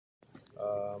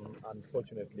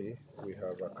Unfortunately, we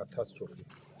have a catastrophe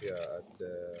here at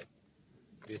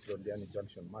this Londiani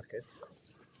Junction market,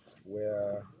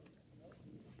 where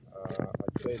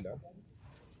a trailer,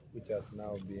 which has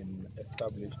now been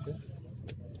established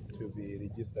to be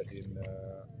registered in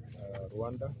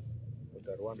Rwanda, with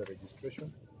a Rwanda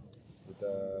registration, with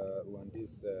a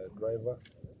Rwandese driver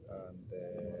and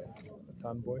a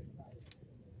tanboy,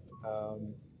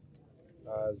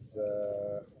 has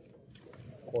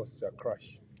caused a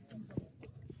crash.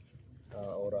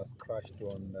 Or has crashed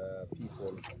on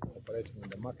people operating in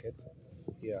the market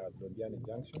here at Londiani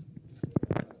Junction,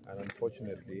 and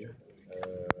unfortunately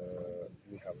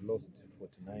we have lost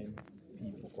 49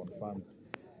 people confirmed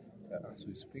as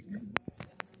we speak,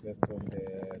 based on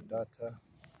the data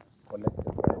collected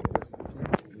by the rescue team,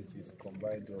 which is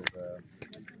combined of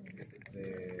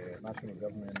the national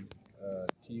government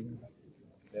team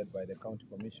led by the county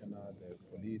commissioner, the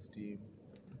police team,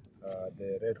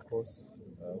 the Red Cross,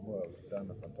 who have done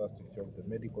a fantastic job, the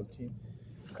medical team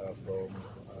from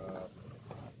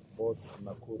both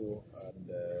Nakuru and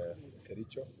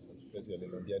Kericho, especially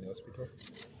Londiani Hospital.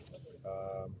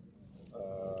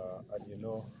 And you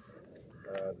know,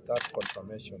 that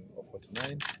confirmation of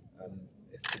 49 and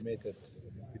estimated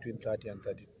between 30 and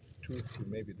 32 to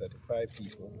maybe 35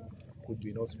 people could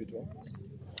be in hospital.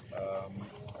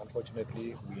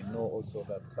 Unfortunately, we know also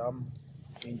that some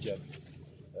injured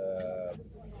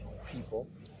people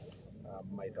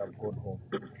might have gone home.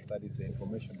 That is the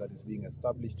information that is being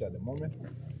established at the moment.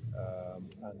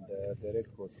 And the Red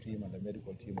Cross team and the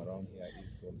medical team around here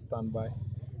is on standby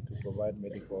to provide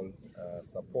medical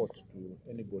support to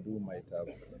anybody who might have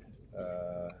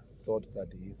thought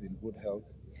that he is in good health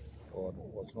or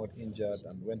was not injured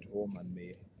and went home and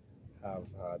may have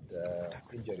had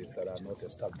injuries that are not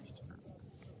established.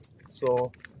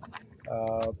 So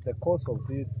the cause of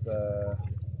this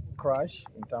crash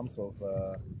in terms of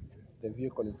the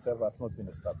vehicle itself has not been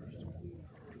established.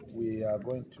 We are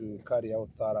going to carry out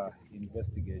thorough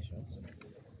investigations.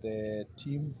 The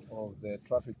team of the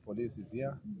traffic police is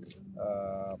here,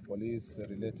 police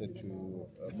related to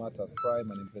matters crime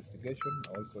and investigation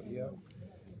are also here.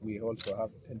 We also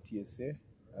have NTSA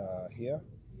here,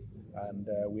 and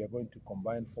we are going to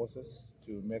combine forces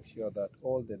to make sure that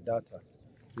all the data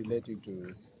relating to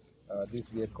this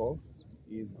vehicle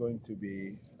is going to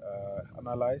be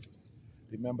analyzed.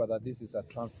 Remember that this is a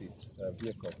transit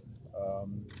vehicle.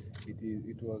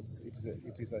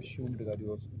 It is assumed that it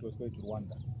was going to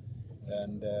Rwanda,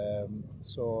 and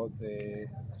so the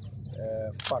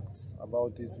facts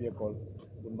about this vehicle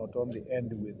will not only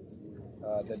end with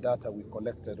the data we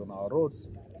collected on our roads,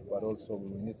 but also we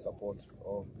will need support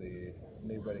of the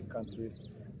neighboring countries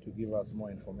to give us more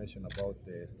information about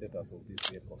the status of this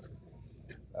vehicle.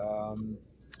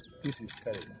 This is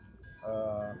terrible.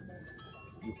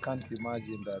 You can't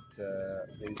imagine that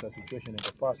there is a situation in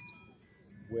the past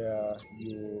where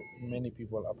many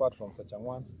people, apart from such a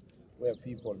one, where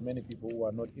many people who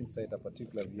are not inside a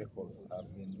particular vehicle have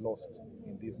been lost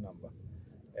in this number.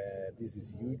 This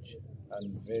is huge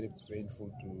and very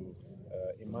painful to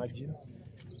imagine.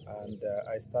 And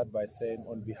I start by saying,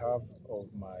 on behalf of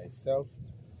myself,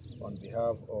 on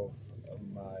behalf of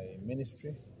my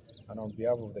ministry, and on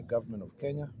behalf of the government of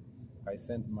Kenya, I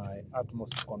send my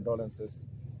utmost condolences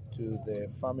to the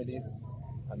families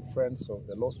and friends of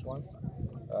the lost ones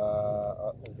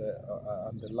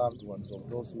and the loved ones of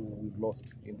those who we've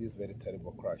lost in this very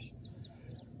terrible crash.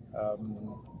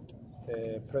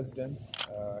 The president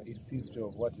is seized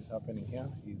of what is happening here.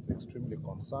 He is extremely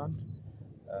concerned,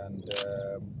 and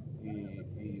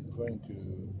he is going to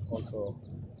also,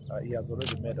 he has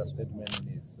already made a statement in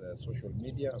his social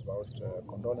media about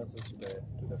condolences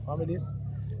to the families.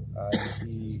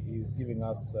 He is giving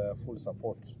us full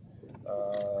support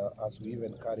as we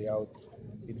even carry out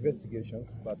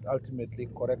investigations, but ultimately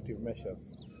corrective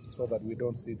measures, so that we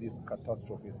don't see these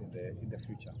catastrophes in the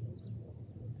future.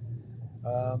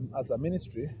 As a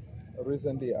ministry,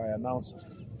 recently I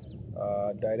announced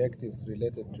directives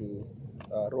related to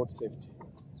road safety,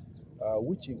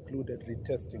 which included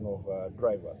retesting of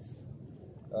drivers.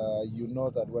 You know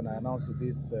that when I announced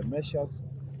these measures,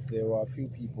 there were a few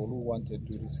people who wanted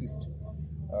to resist,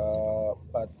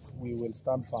 but we will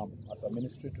stand firm as a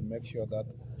ministry to make sure that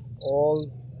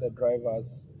all the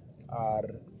drivers are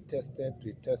tested,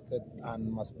 retested,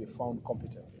 and must be found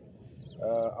competent.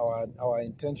 Our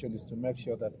intention is to make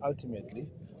sure that ultimately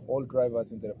all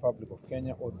drivers in the Republic of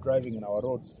Kenya or driving in our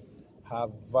roads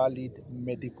have valid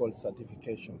medical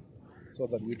certification, so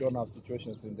that we don't have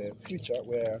situations in the future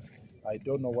where I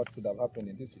don't know what could have happened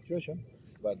in this situation,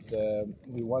 but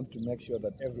we want to make sure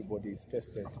that everybody is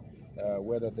tested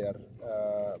whether they are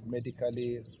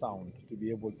medically sound to be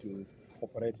able to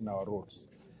operate in our roads.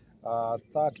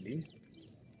 Thirdly,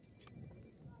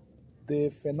 the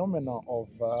phenomena of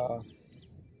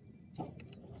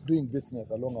doing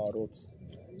business along our roads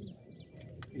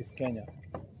is Kenya,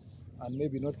 and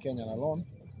maybe not Kenya alone,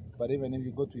 but even if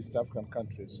you go to East African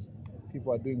countries,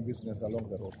 people are doing business along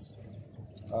the roads.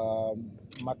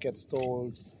 Market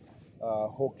stalls,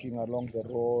 hawking along the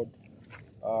road.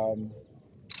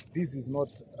 This is not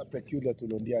peculiar to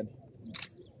Londiani.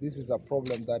 This is a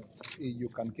problem that you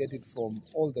can get it from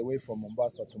all the way from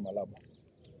Mombasa to Malabo.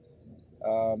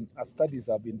 Studies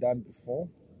have been done before,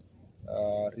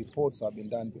 reports have been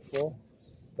done before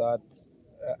that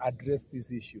address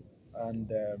this issue, and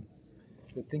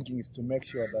the thinking is to make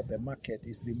sure that the market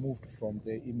is removed from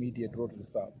the immediate road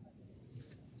reserve.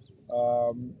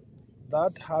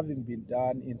 That having been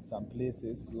done in some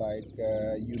places, like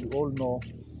you all know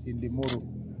in Limuru,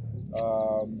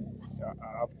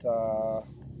 after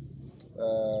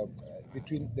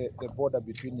between the border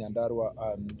between Nyandarua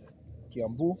and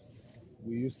Kiambu,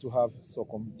 we used to have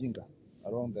Sokomjinga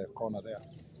around the corner there,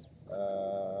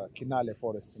 Kinale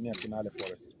Forest, near Kinale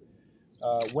Forest.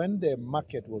 When the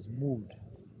market was moved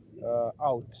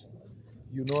out,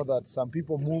 you know that some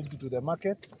people moved to the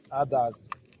market, others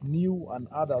new, and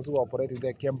others who were operating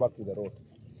there came back to the road.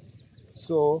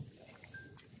 So,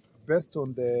 based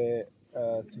on the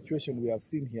situation we have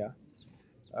seen here,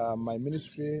 my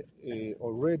ministry,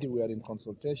 already we are in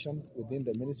consultation within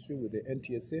the ministry with the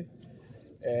NTSA,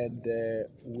 and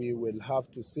we will have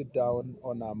to sit down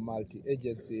on a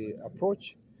multi-agency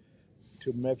approach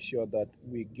to make sure that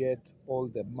we get all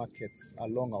the markets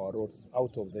along our roads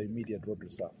out of the immediate road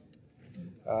reserve.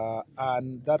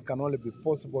 And that can only be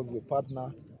possible if we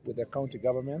partner with the county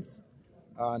governments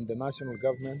and the national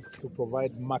government to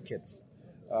provide markets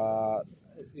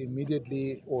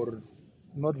immediately or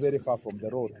not very far from the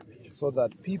road, so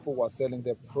that people who are selling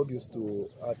their produce to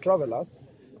travelers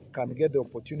can get the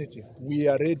opportunity. We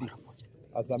are ready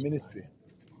as a ministry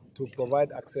to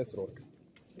provide access road.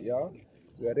 Yeah,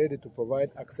 we are ready to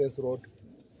provide access road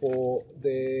for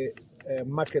the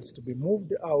markets to be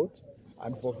moved out,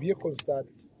 and for vehicles that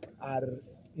are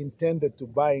intended to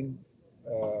buying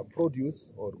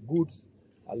produce or goods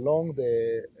along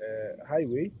the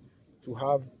highway to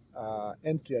have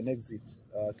entry and exit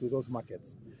to those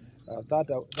markets.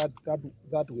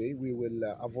 That way we will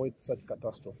avoid such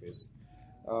catastrophes.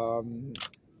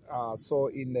 So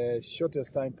in the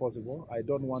shortest time possible, I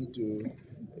don't want to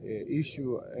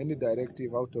issue any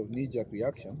directive out of knee-jerk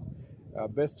reaction.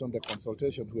 Based on the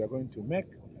consultations we are going to make,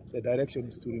 the direction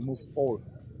is to remove all,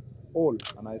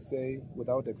 and I say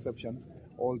without exception,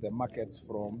 all the markets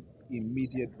from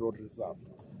immediate road reserves.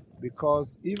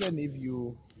 Because even if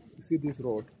you see this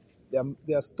road,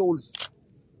 there are stalls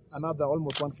another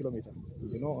almost 1 kilometer,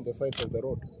 on the sides of the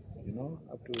road,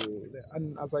 up to there.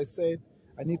 And as I said,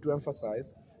 I need to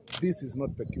emphasize, this is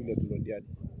not peculiar to Londiani.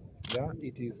 Yeah,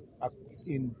 it is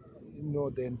in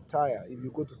the entire. If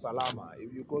you go to Salama,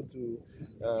 if you go to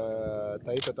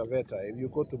Taita Taveta, if you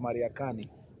go to Mariakani,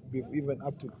 even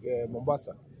up to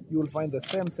Mombasa, you will find the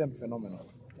same phenomenon.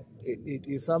 It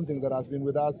is something that has been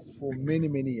with us for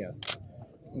many years.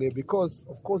 Because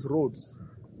of course roads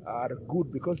are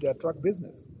good because they attract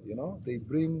business. They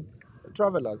bring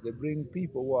travelers, they bring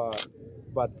people who are.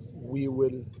 But we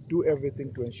will do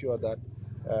everything to ensure that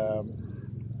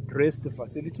rest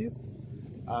facilities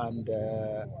and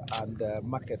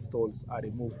market stalls are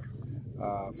removed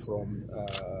from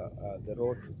the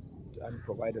road and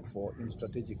provided for in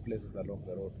strategic places along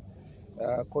the road.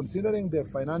 Considering the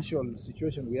financial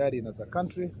situation we are in as a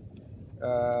country,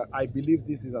 I believe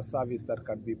this is a service that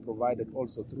can be provided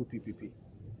also through PPP.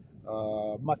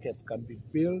 Markets can be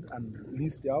built and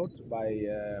leased out by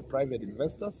private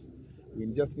investors. We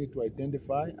just need to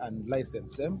identify and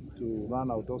license them to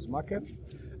run out those markets.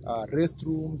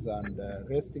 Restrooms and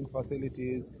resting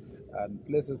facilities and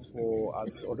places for,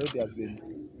 as already has been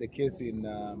the case in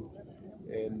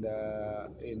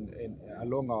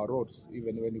along our roads.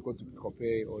 Even when you go to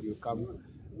Kope or you come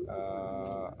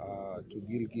to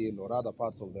Gilgil or other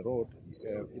parts of the road,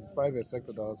 it's private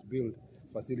sector that has built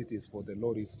facilities for the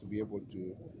lorries to be able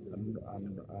to,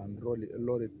 and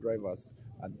lorry drivers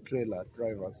and trailer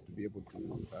drivers to be able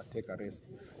to take a rest.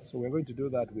 So we're going to do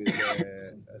that with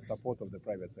support of the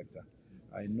private sector.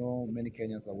 I know many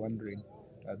Kenyans are wondering,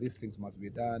 these things must be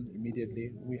done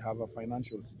immediately. We have a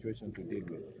financial situation to deal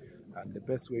with. And the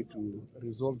best way to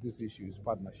resolve this issue is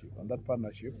partnership. And that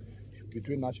partnership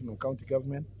between national county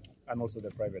government and also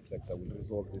the private sector will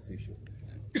resolve this issue.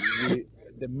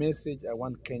 The message I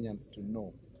want Kenyans to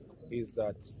know is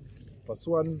that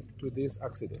pursuant to this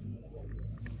accident,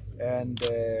 and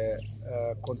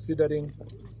considering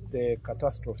the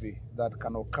catastrophe that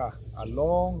can occur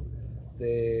along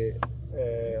the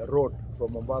road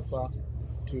from Mombasa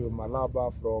to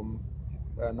Malaba, from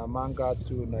Namanga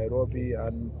to Nairobi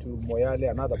and to Moyale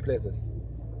and other places,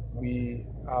 we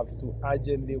have to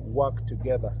urgently work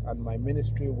together, and my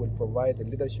ministry will provide the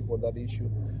leadership on that issue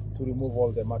to remove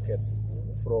all the markets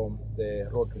from the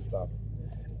road reserve.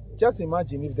 Just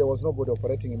imagine if there was nobody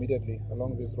operating immediately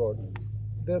along this road,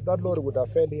 that road would have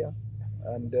failed here,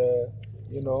 and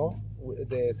you know,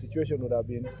 the situation would have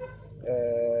been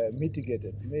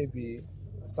mitigated. Maybe,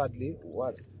 sadly,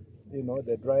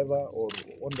 the driver or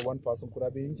only one person could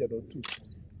have been injured or two.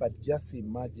 But just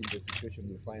imagine the situation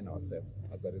we find ourselves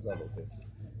as a result of this.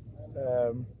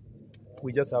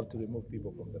 We just have to remove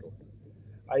people from the road.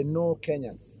 I know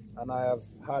Kenyans, and I have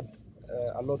had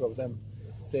a lot of them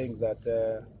saying that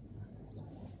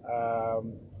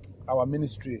our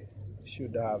ministry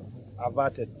should have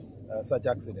averted such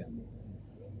accident.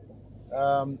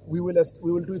 We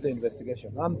will do the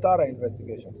investigation, and thorough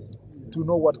investigations, to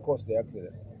know what caused the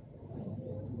accident.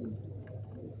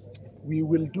 We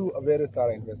will do a very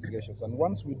thorough investigations, and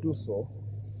once we do so,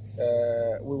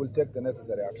 we will take the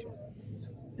necessary action.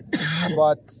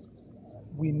 But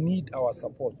we need our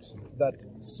support. That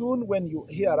soon when you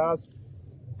hear us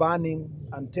banning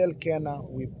and tell Kenya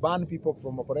we ban people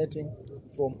from operating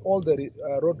from all the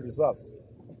road reserves,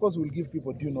 of course we'll give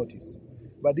people due notice.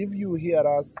 But if you hear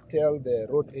us tell the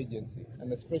road agency,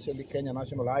 and especially Kenya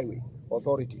National Highway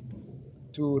Authority,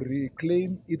 to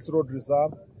reclaim its road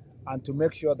reserve and to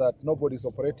make sure that nobody is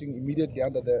operating immediately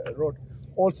under the road,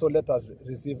 also let us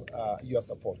receive your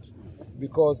support.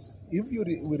 Because if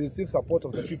we receive support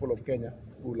of the people of Kenya,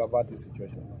 we will avert this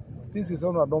situation. This is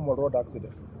not a normal road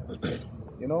accident.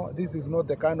 You know, this is not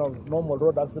the kind of normal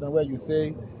road accident where you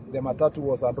say the matatu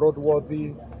was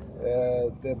unroadworthy,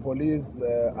 the police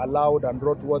allowed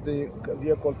unroadworthy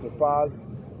vehicle to pass,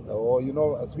 or, you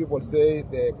know, as people say,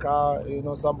 the car, you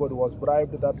know, somebody was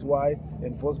bribed, that's why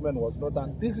enforcement was not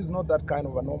done. This is not that kind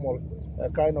of a normal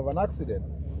kind of an accident.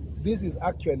 This is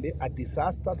actually a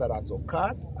disaster that has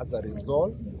occurred as a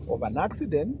result of an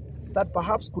accident that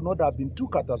perhaps could not have been too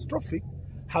catastrophic,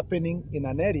 happening in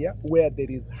an area where there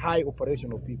is high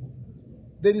operation of people.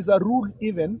 There is a rule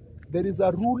in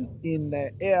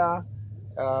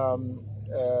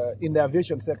in the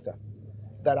aviation sector,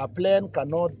 that a plane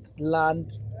cannot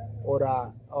land, or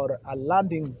a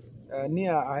landing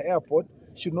near an airport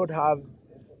should not have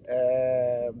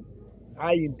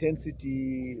high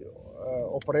intensity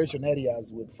operation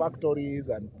areas with factories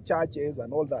and churches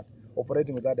and all that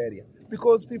operating with that area.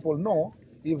 Because people know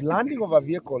if landing of a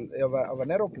vehicle, of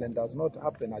an aeroplane does not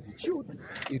happen as it should,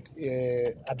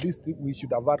 at least we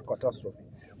should avert catastrophe.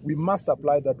 We must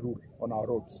apply that rule on our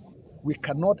roads. We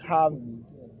cannot have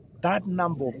that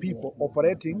number of people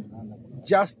operating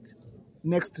just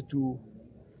next to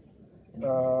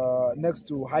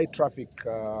high traffic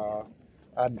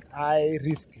and high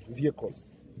risk vehicles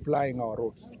flying our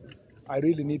roads. I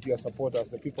really need your support as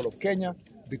the people of Kenya,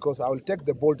 because I will take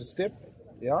the bold step.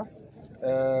 Yeah,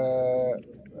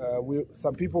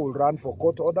 some people will run for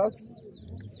court orders.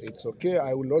 It's okay.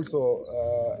 I will also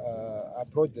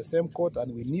approach the same court,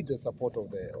 and we need the support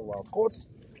of our courts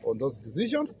on those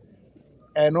decisions.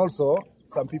 And also,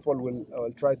 some people will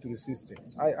try to resist it.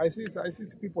 I see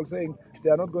people saying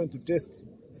they are not going to test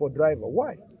for driver.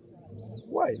 Why?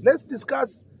 Why? Let's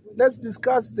discuss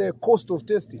the cost of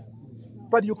testing.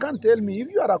 But you can't tell me, if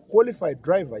you are a qualified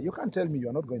driver, you can't tell me you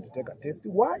are not going to take a test.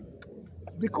 Why?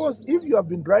 Because if you have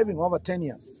been driving over 10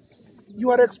 years,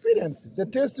 you are experienced. The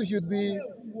test should be,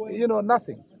 you know,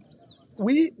 nothing.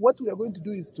 What we are going to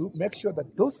do is to make sure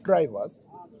that those drivers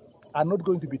are not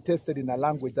going to be tested in a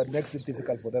language that makes it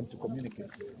difficult for them to communicate.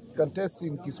 You can test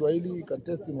in Kiswahili, you can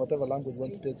test in whatever language you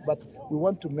want to test, but we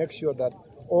want to make sure that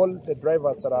all the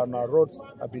drivers that are on our roads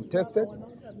have been tested.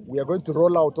 We are going to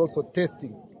roll out also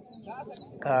testing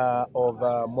of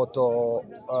motor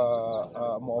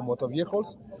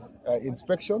vehicles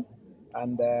inspection,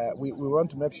 and we want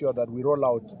to make sure that we roll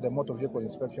out the motor vehicle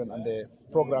inspection, and the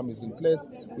program is in place.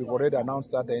 We've already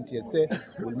announced that the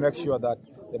NTSA will make sure that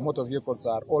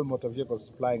all motor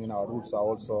vehicles flying in our routes are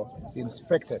also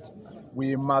inspected.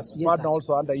 We must partner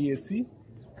also under EAC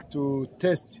to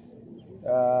test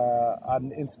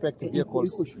and inspect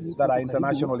vehicles that are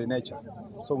international in nature.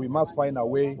 So we must find a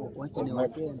way to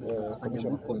make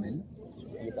Murkomen.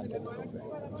 You can take it from there.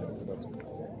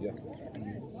 Yeah.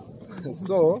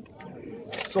 So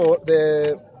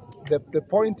the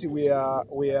point we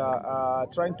are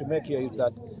trying to make here is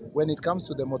that when it comes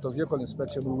to the motor vehicle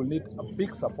inspection, we will need a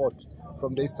big support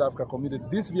from the East Africa community.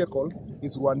 This vehicle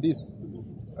is Rwandese.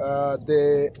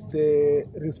 the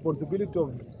responsibility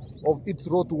of its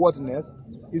roadworthiness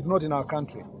is not in our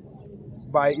country.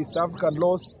 By East African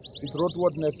laws, its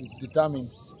roadworthiness is determined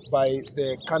by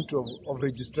the country of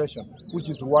registration, which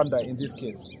is Rwanda in this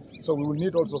case. So we will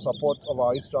need also support of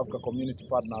our East Africa community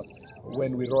partners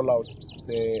when we roll out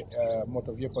the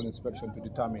motor vehicle inspection to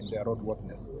determine their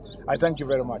roadworthiness. I thank you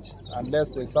very much.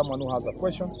 Unless there's someone who has a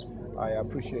question, I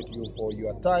appreciate you for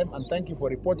your time and thank you for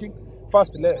reporting.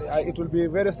 First, it will be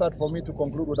very sad for me to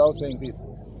conclude without saying this,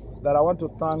 that I want to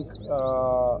thank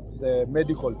the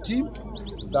medical team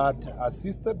that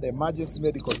assisted, the emergency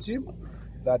medical team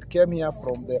that came here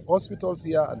from the hospitals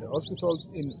here and the hospitals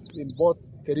in both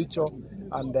Kericho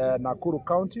and Nakuru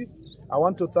County. I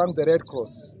want to thank the Red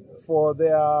Cross for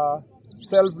their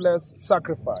selfless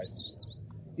sacrifice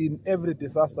in every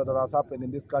disaster that has happened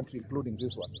in this country, including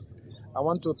this one. I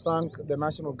want to thank the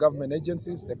national government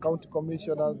agencies, the county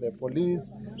commissioners, the police,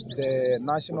 the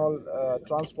National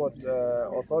Transport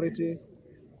Authority,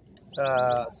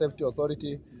 Safety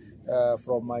Authority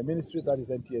from my ministry, that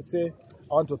is NTSA.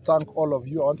 I want to thank all of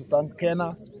you. I want to thank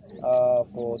Kenya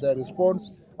for their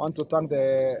response. I want to thank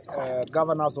the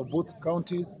governors of both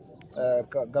counties.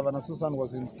 Governor Susan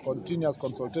was in continuous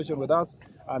consultation with us,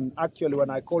 and actually when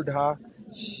I called her,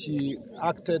 she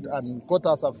acted and got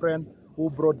us a friend who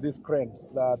brought this crane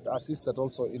that assisted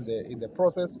also in the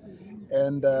process.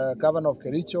 And Governor of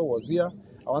Kericho was here.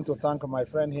 I want to thank my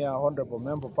friend here, Honorable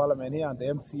Member of Parliament here, and the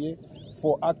MCA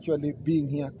for actually being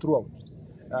here throughout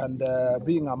and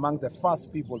being among the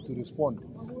first people to respond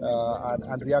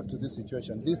and react to this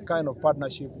situation. This kind of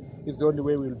partnership is the only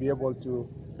way we'll be able to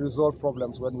resolve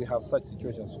problems when we have such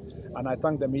situations. And I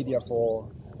thank the media for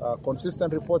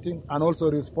consistent reporting and also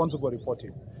responsible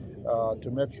reporting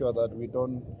to make sure that we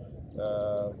don't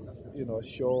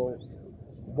show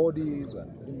bodies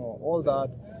and all that.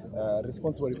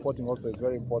 Responsible reporting also is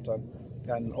very important,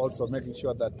 and also making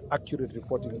sure that accurate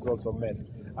reporting is also made.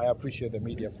 I appreciate the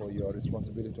media for your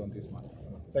responsibility on this matter.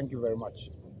 Thank you very much.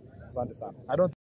 Asante sana.